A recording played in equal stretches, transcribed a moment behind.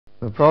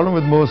The problem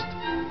with most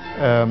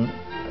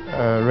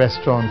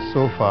restaurants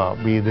so far,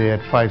 be they at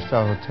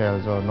five-star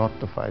hotels or not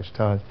the 5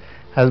 stars,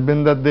 has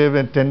been that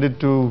they've tended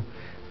to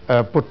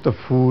put the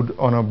food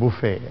on a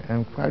buffet,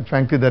 and quite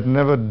frankly that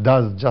never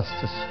does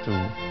justice to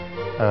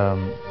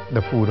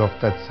the food of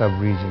that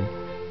sub-region.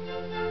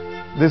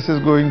 This is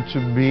going to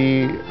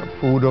be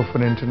food of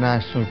an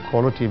international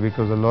quality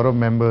because a lot of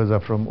members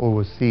are from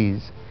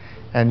overseas,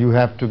 and you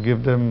have to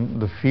give them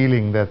the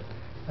feeling that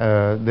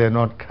they're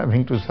not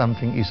coming to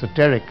something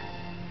esoteric.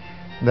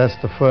 That's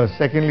the first.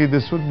 Secondly,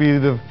 this would be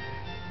the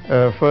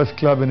first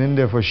club in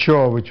India for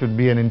sure which would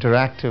be an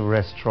interactive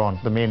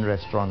restaurant, the main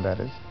restaurant that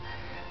is,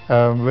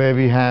 where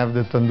we have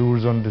the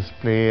tandoors on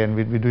display, and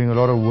we'd be doing a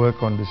lot of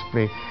work on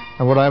display.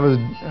 And what I was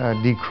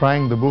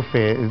decrying the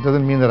buffet, it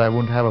doesn't mean that I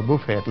won't have a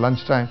buffet. At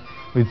lunchtime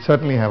we'd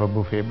certainly have a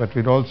buffet, but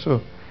we'd also,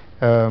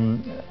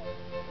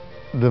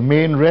 the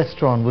main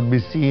restaurant would be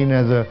seen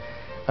as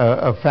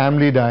a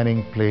family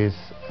dining place,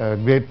 a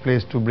great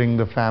place to bring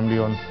the family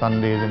on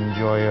Sundays and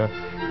enjoy a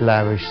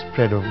lavish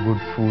spread of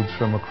good foods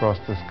from across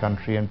this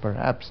country and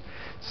perhaps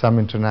some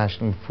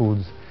international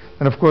foods.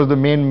 And of course the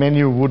main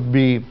menu would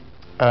be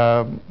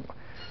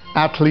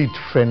athlete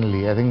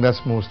friendly. I think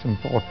that's most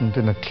important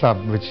in a club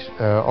which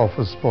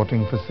offers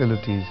sporting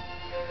facilities.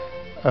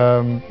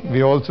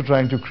 We're also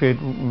trying to create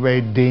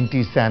very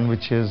dainty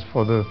sandwiches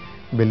for the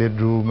billiard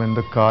room and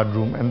the card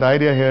room, and the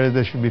idea here is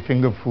there should be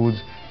finger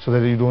foods so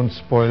that you don't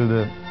spoil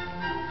the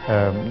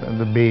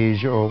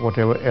beige or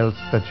whatever else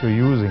that you're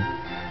using.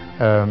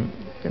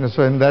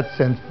 So in that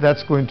sense,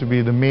 that's going to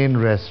be the main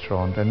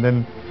restaurant, and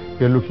then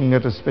we're looking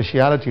at a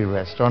specialty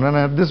restaurant, and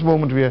at this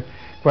moment we are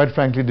quite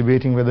frankly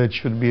debating whether it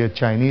should be a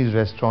Chinese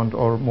restaurant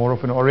or more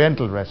of an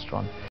Oriental restaurant.